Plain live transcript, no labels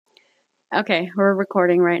Okay, we're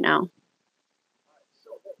recording right now.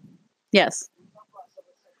 Yes.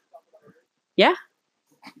 Yeah?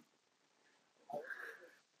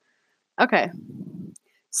 Okay.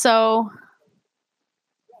 So,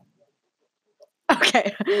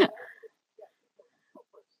 okay.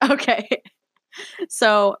 Okay.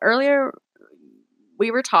 So, earlier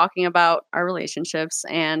we were talking about our relationships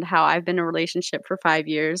and how I've been in a relationship for 5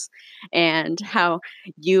 years and how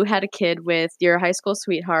you had a kid with your high school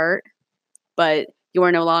sweetheart, but you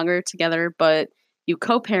are no longer together, but you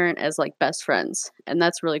co-parent as, like, best friends, and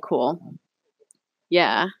that's really cool.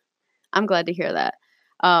 Yeah, I'm glad to hear that.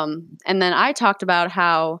 And then I talked about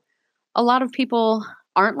how a lot of people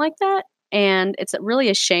aren't like that, and it's really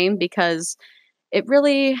a shame because it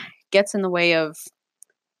really gets in the way of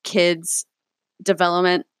kids'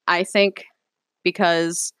 development, I think,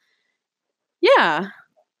 because yeah,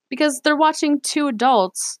 because they're watching 2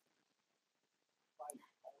 adults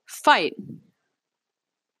fight.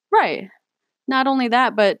 Right. Not only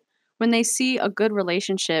that, but when they see a good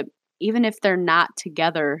relationship, even if they're not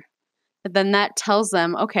together, then that tells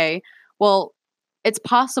them, "Okay, well, it's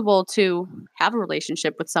possible to have a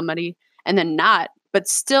relationship with somebody and then not, but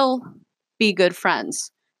still be good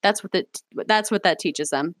friends." That's what that teaches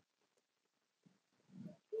them.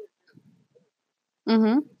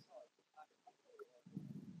 Mhm.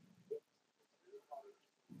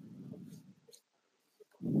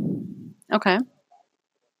 Okay.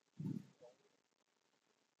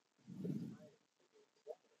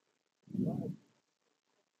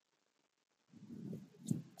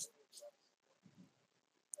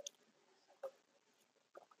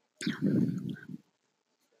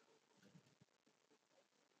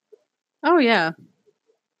 Oh, yeah.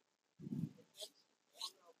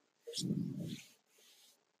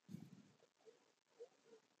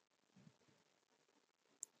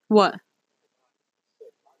 What?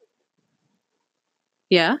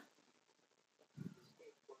 Yeah?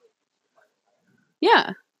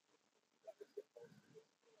 Yeah,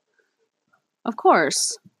 of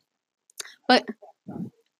course. But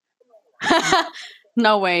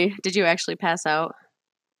no way. Did you actually pass out?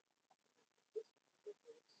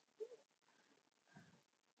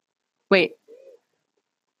 Wait.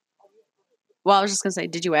 Well, I was just gonna say,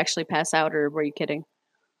 did you actually pass out or were you kidding?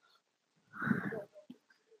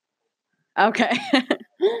 Okay.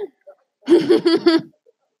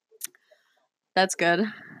 That's good.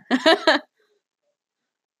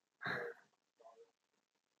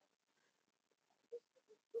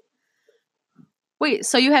 Wait,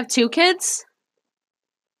 so you have 2 kids?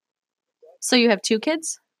 So you have 2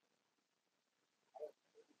 kids?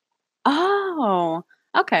 Oh,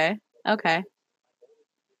 okay, okay.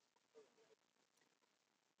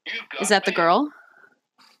 Is that the girl?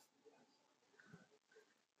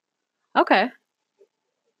 Okay.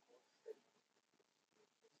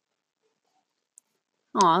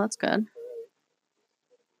 Aw, that's good.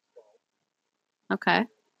 Okay.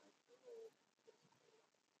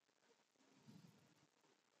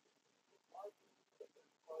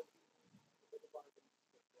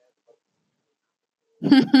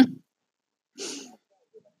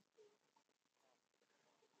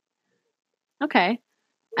 Okay.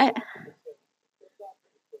 I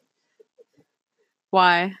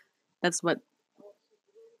Why? That's what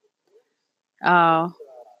Oh,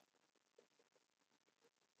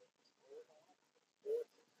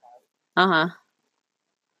 uh-huh.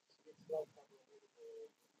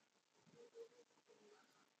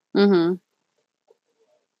 Mhm.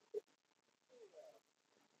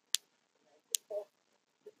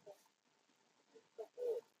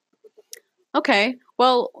 Okay.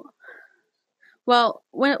 While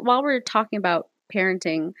we're talking about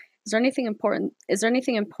parenting, is there anything important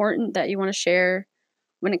that you wanna share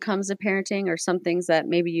when it comes to parenting or some things that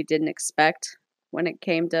maybe you didn't expect when it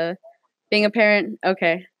came to being a parent?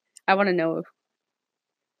 Okay. I wanna know know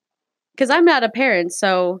because 'cause I'm not a parent,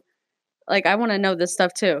 so, like, I wanna know this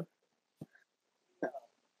stuff too.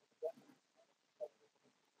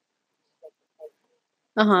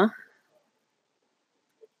 Uh-huh.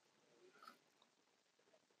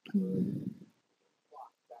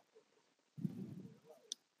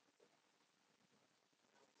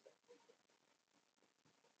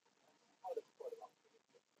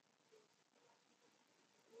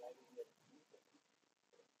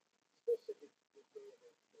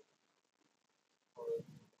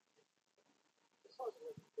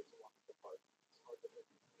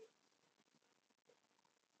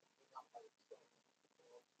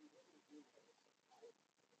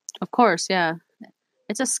 Of course, yeah.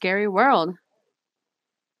 It's a scary world.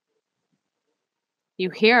 You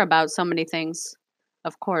hear about so many things.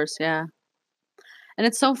 Of course, yeah. And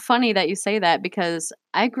it's so funny that you say that because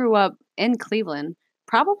I grew up in Cleveland,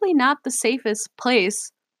 probably not the safest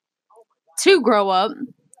place to grow up.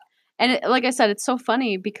 And like I said, it's so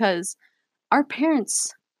funny because our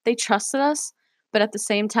parents, they trusted us, but at the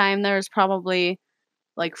same time, there was probably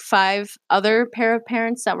like 5 other pair of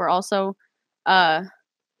parents that were also, uh,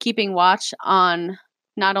 keeping watch on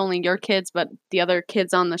not only your kids, but the other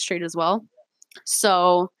kids on the street as well.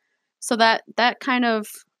 So that kind of,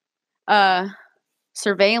 uh,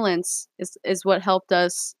 surveillance is what helped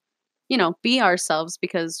us, be ourselves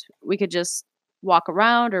because we could just walk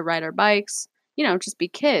around or ride our bikes, just be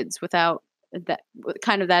kids without that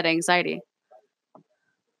kind of that anxiety.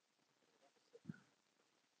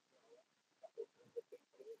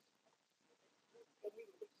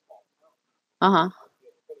 Uh-huh.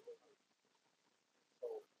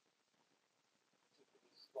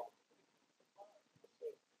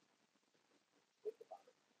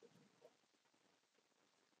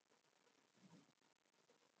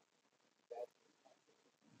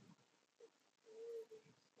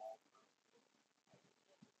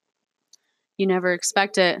 You never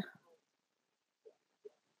expect it.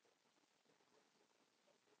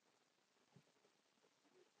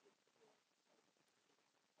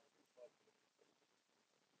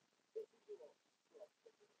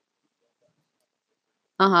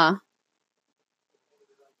 Uh-huh.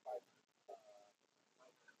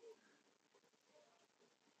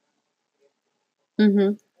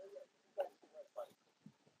 Mhm.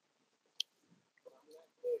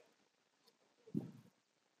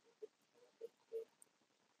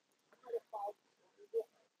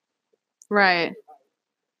 Right.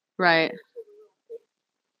 Right.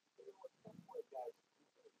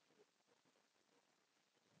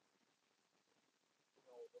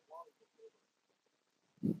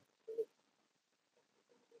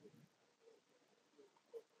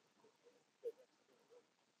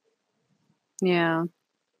 Yeah.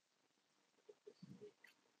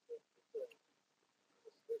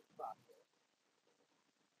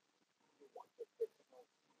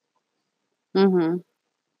 Mhm.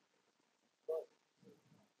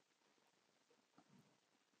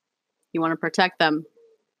 You wanna protect them.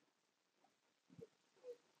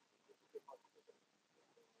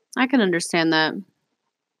 I can understand that.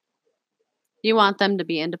 You want them to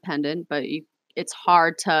be independent, but it's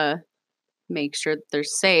hard to make sure that they're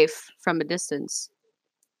safe from a distance.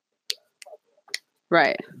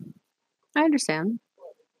 Right. I understand.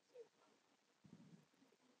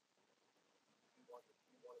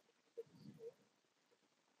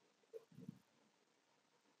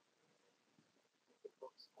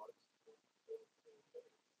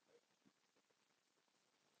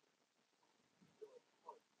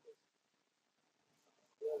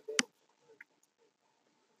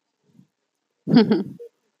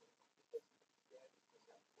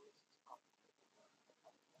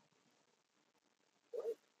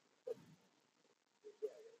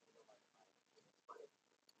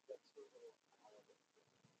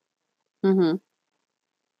 Mhm.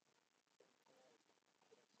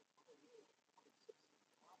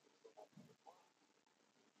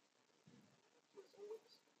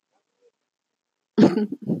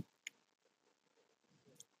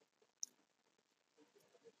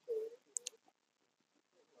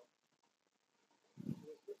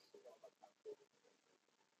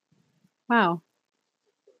 Wow.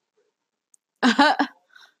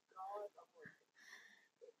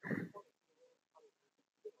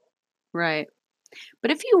 Right.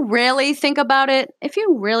 But if you really think about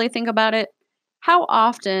it, how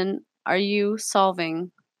often are you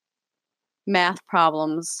solving math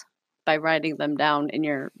problems by writing them down in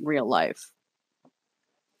your real life?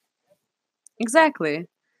 Exactly.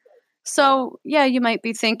 So, yeah, you might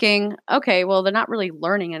be thinking, okay, well, they're not really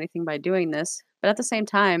learning anything by doing this. But at the same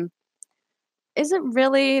time, is it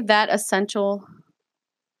really that essential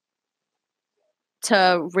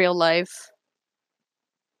to real life?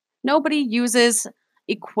 Nobody uses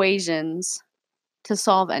equations to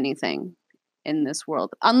solve anything in this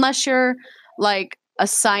world unless you're like a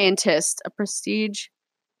scientist, a prestige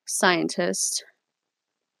scientist.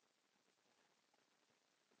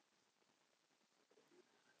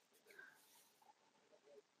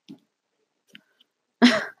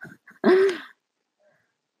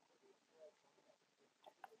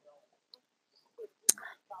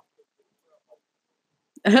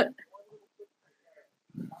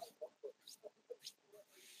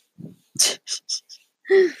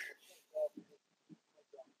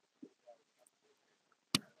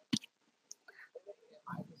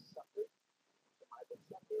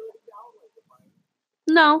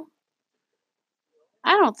 No,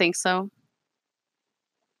 I don't think so.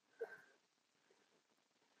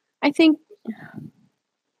 I think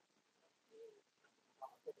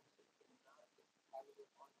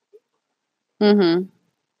mhm.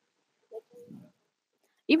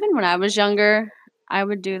 Even when I was younger, I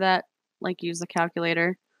would do that, like, use the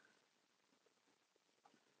calculator,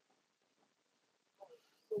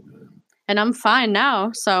 and I'm fine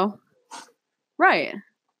now, so right.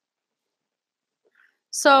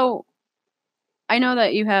 So, I know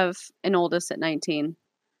that you have an oldest at 19,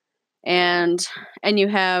 and you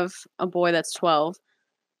have a boy that's 12.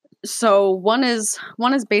 So, one is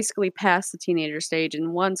basically past the teenager stage,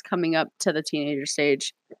 and one's coming up to the teenager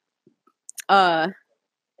stage. Uh,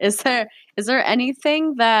 is there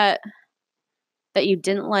anything that you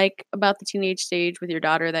didn't like about the teenage stage with your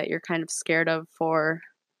daughter that you're kind of scared of for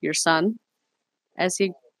your son as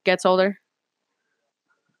he gets older?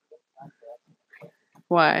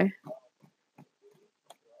 Why?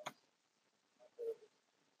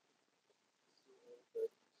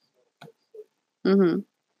 Mhm.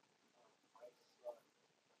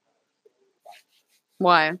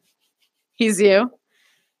 Why? He's you?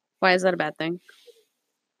 Why is that a bad thing?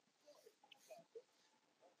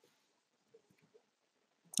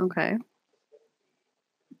 Okay.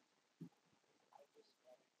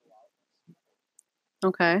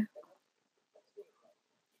 Okay.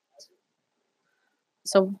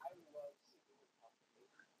 So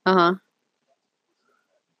uh-huh.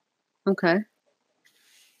 Okay.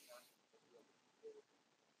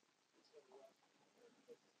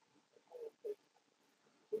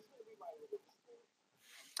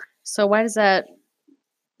 So why does that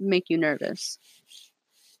make you nervous?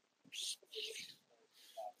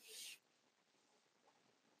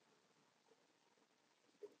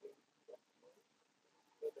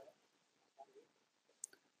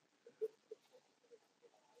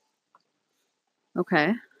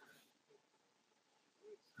 Okay.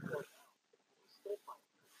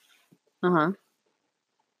 Uh-huh.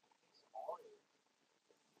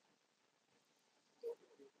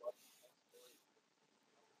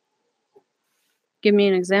 Give me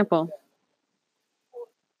an example.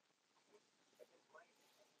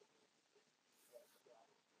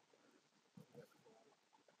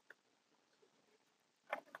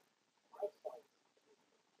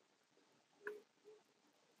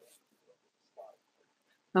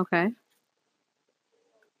 Okay.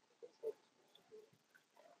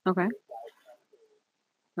 Okay.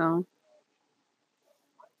 Oh,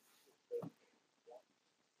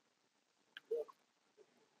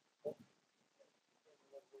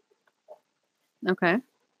 okay.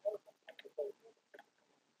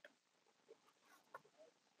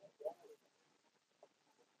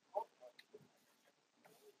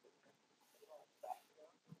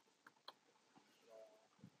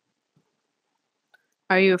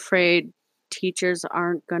 Are you afraid teachers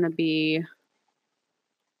aren't gonna be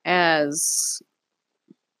as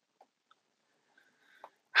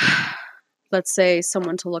let's say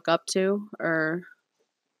someone to look up to or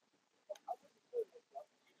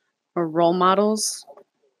role models?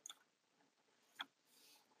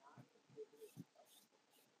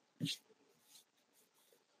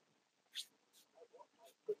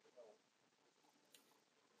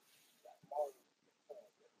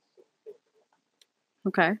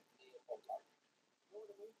 Okay.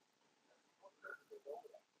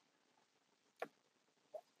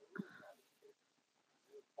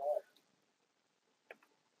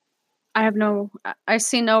 I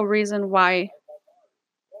see no reason why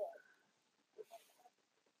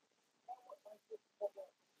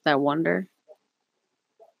that wonder.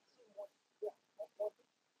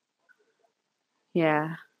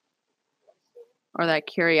 Yeah. Or that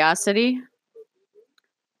curiosity.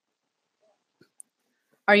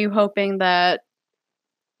 Are you hoping that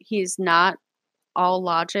he's not all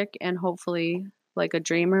logic and hopefully like a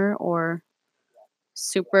dreamer or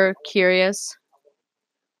super curious?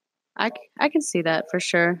 I can see that for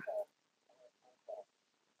sure.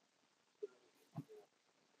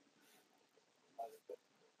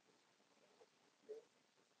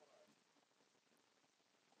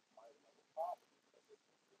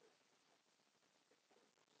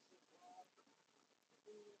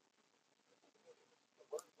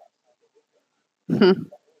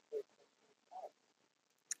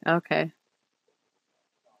 Okay.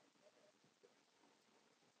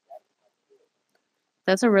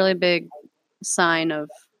 That's a really big sign of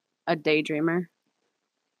a daydreamer.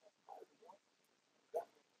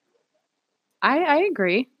 I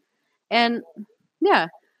agree. And yeah,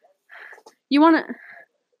 you want to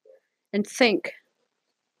and think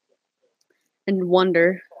and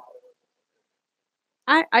wonder.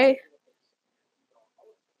 I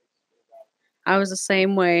I was the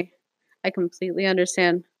same way. I completely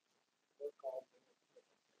understand.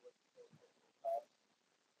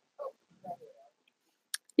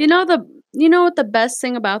 You know you know what the best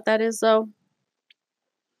thing about that is though?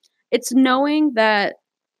 It's knowing that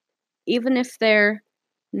even if they're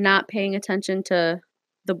not paying attention to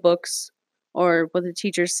the books or what the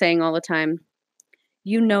teacher's saying all the time,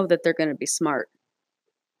 you know that they're gonna be smart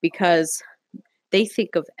because they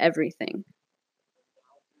think of everything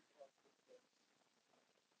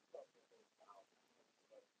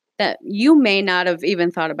that you may not have even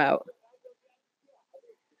thought about.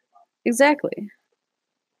 Exactly.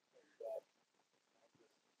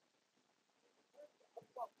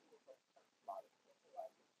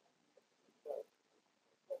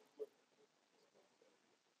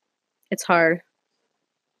 It's hard.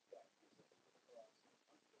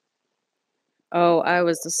 Oh, I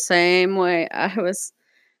was the same way.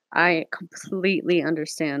 I completely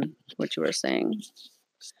understand what you were saying.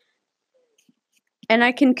 And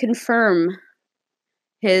I can confirm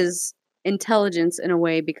his intelligence in a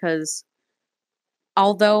way because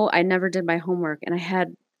although I never did my homework and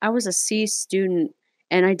I was a C student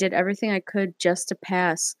and I did everything I could just to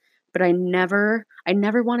pass, but I never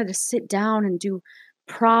wanted to sit down and do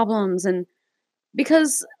problems and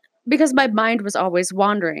because because my mind was always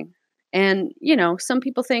wandering. And, some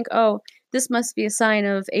people think, "Oh, this must be a sign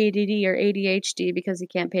of ADD or ADHD because he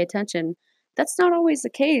can't pay attention." That's not always the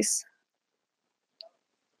case.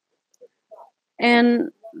 And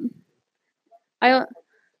I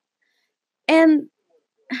and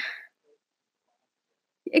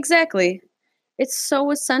exactly. It's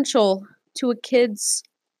so essential to a kid's,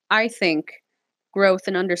 I think, growth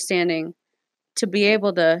and understanding to be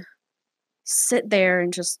able to sit there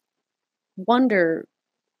and just wonder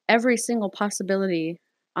every single possibility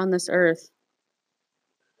on this earth.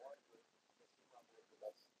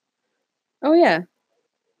 Oh yeah,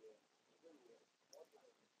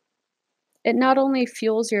 it not only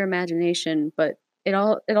fuels your imagination, but it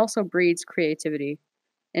also breeds creativity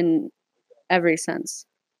in every sense.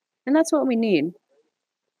 And that's what we need.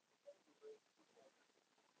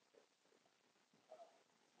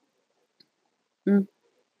 Mm,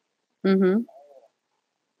 mhm.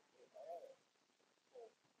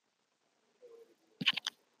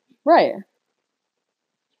 Right.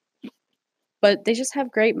 But they just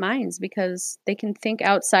have great minds because they can think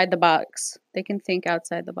outside the box. They can think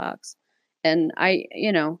outside the box. And I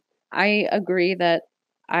agree that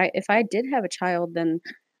I if I did have a child, then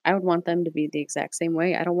I would want them to be the exact same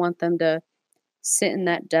way. I don't want them to sit in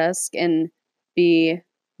that desk and be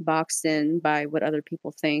boxed in by what other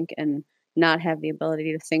people think and not have the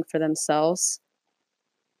ability to think for themselves.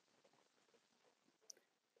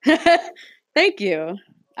 Thank you.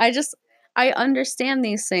 I understand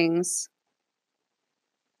these things.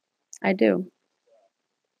 I do.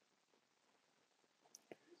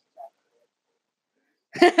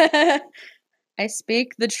 I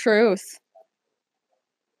speak the truth.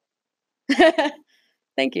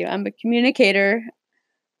 Thank you. I'm a communicator.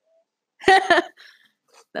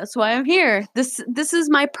 That's why I'm here. This is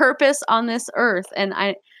my purpose on this earth. And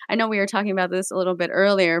I know we were talking about this a little bit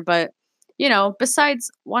earlier, but besides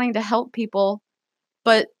wanting to help people,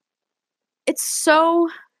 but it's so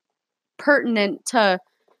pertinent to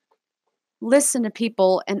listen to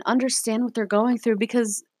people and understand what they're going through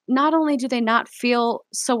because not only do they not feel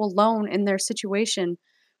so alone in their situation,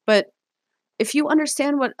 but if you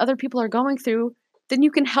understand what other people are going through, then you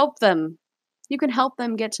can help them. You can help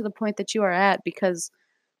them get to the point that you are at because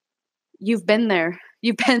you've been there.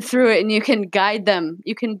 You've been through it and you can guide them.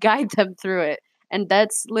 You can guide them through it. And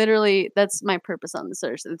that's my purpose on this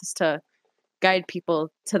earth is to guide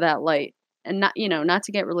people to that light. And not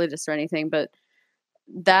to get religious or anything, but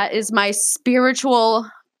that is my spiritual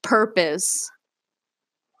purpose.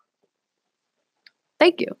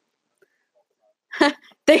 Thank you.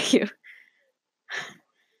 Thank you.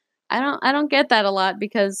 I don't get that a lot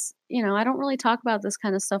because, I don't really talk about this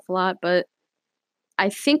kind of stuff a lot, but I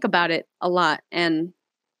think about it a lot and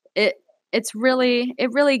it it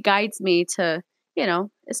really guides me to,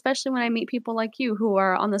 especially when I meet people like you who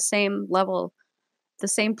are on the same level, the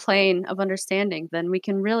same plane of understanding, then we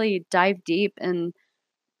can really dive deep and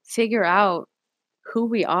figure out who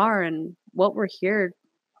we are and what we're here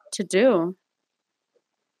to do.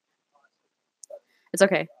 It's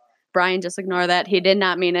okay. Brian, just ignore that. He did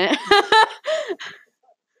not mean it.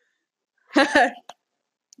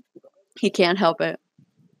 He can't help it.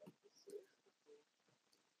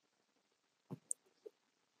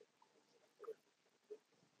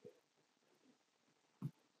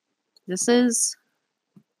 This is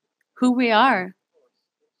who we are.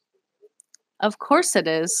 Of course it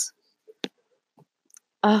is.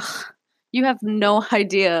 Ugh, you have no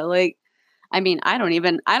idea. Like, I mean, I don't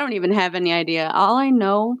even have any idea. All I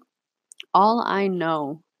know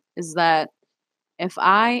is that if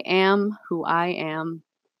I am who I am,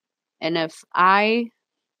 and if I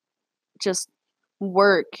just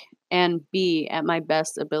work and be at my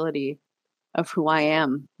best ability of who I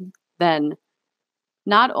am, then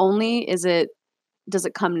not only does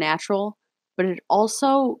it come natural, but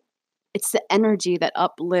it's the energy that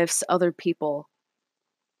uplifts other people.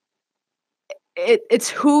 It's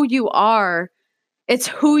who you are. It's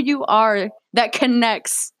who you are that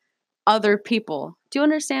connects other people. Do you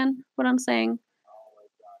understand what I'm saying?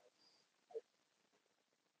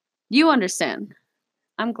 You understand.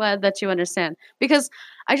 I'm glad that you understand because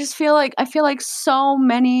I feel like so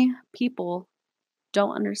many people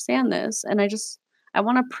don't understand this, and I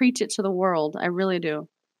wanna preach it to the world, I really do.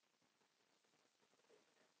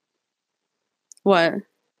 What?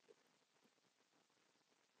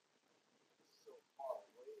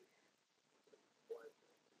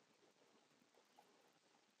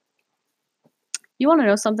 You wanna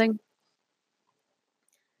know something?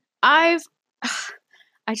 I've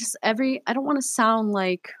I don't wanna sound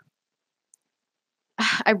like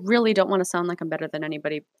I really don't wanna sound like I'm better than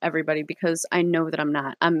everybody because I know that I'm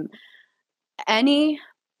not.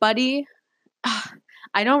 Anybody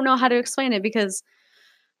I don't know how to explain it because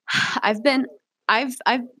I've been I've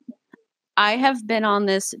I have been on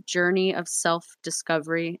this journey of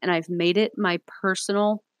self-discovery, and I've made it my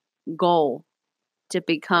personal goal to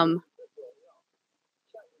become.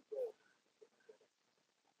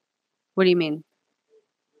 What do you mean?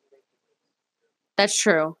 That's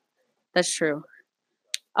true. That's true.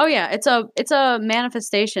 Oh, yeah, it's a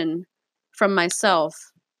manifestation from myself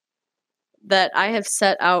that I have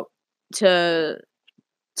set out to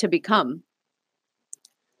become.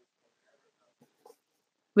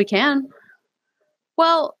 We can.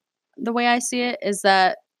 Well, the way I see it is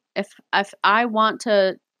that if I want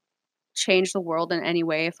to change the world in any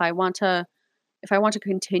way, if I want to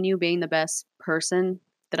continue being the best person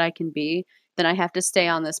that I can be, then I have to stay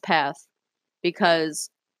on this path because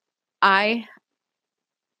I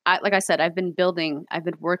like I said, I've been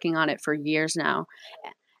working on it for years now,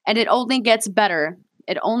 and it only gets better.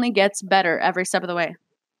 It only gets better every step of the way.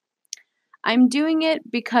 I'm doing it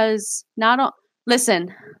because not o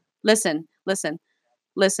listen, listen,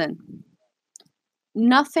 listen.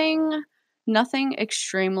 Nothing nothing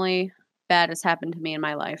extremely bad has happened to me in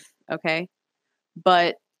my life, okay?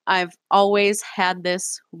 But I've always had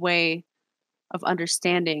this way of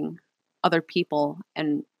understanding other people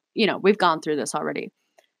and, we've gone through this already.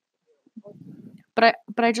 But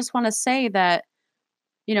I just wanna say that,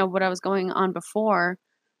 what I was going on before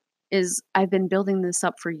is I've been building this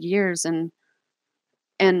up for years and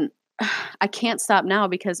I can't stop now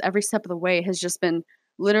because every step of the way has just been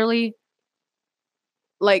literally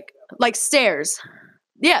like stairs.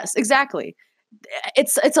 Yes, exactly.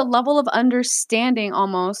 It's a level of understanding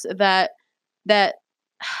almost that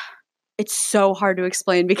it's so hard to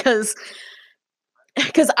explain because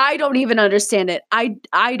I don't even understand it.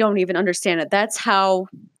 I don't even understand it. That's how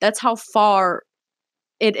far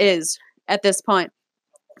it is at this point.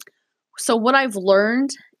 So what I've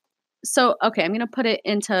learned okay, I'm gonna put it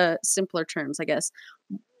into simpler terms, I guess.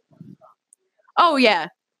 Oh yeah,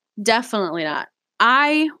 definitely not.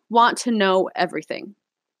 I want to know everything.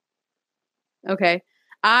 Okay.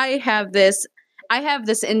 I have this I have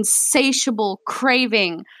this insatiable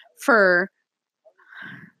craving for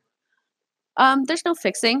there's no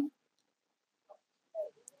fixing.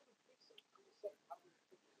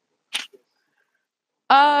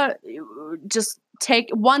 Just take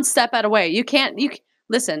one step at a way.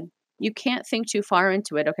 Listen, you can't think too far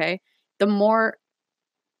into it, okay? The more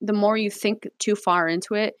the more you think too far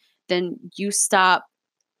into it, then you stop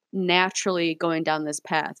naturally going down this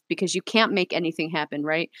path because you can't make anything happen,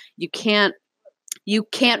 right? You can't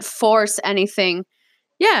force anything.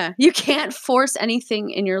 Yeah, you can't force anything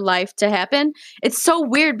in your life to happen. It's so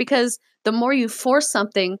weird because the more you force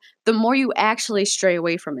something, the more you actually stray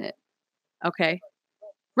away from it. Okay?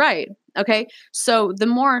 Right. Okay? So the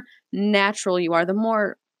more natural you are, the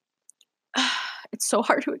more it's so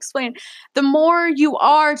hard to explain. The more you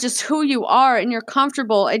are just who you are and you're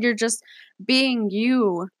comfortable and you're just being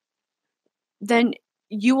you, then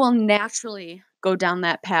you will naturally go down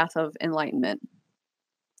that path of enlightenment.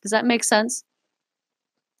 Does that make sense?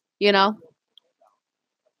 You know?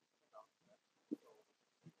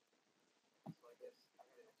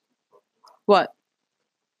 What?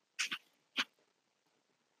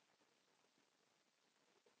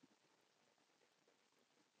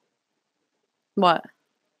 What?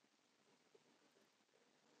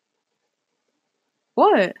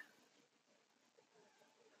 What?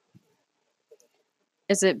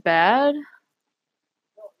 Is it bad?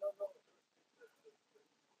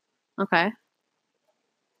 Okay.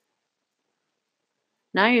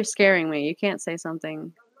 Now you're scaring me. You can't say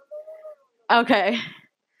something. Okay.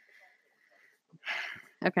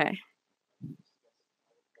 Okay.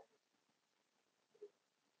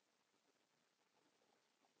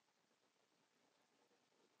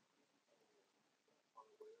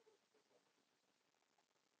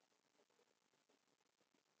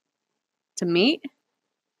 To meet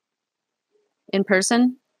in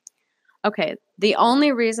person? Okay. The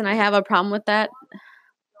only reason I have a problem with that,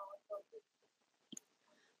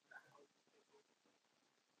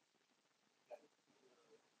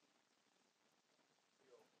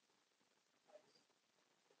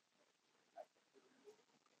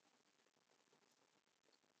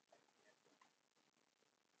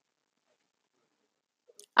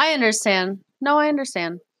 I understand. No, I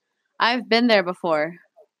understand. I've been there before.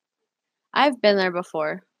 I've been there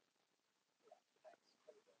before.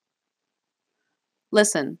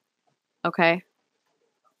 Listen, okay?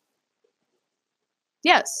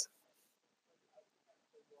 Yes.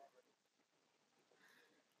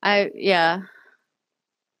 Yeah.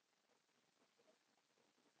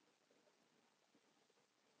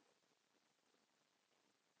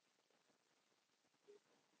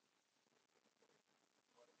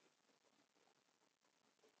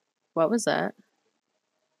 What was that?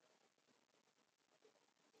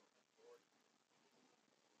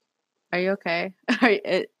 Are you okay?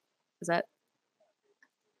 Is that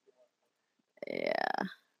yeah.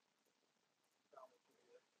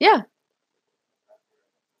 Yeah.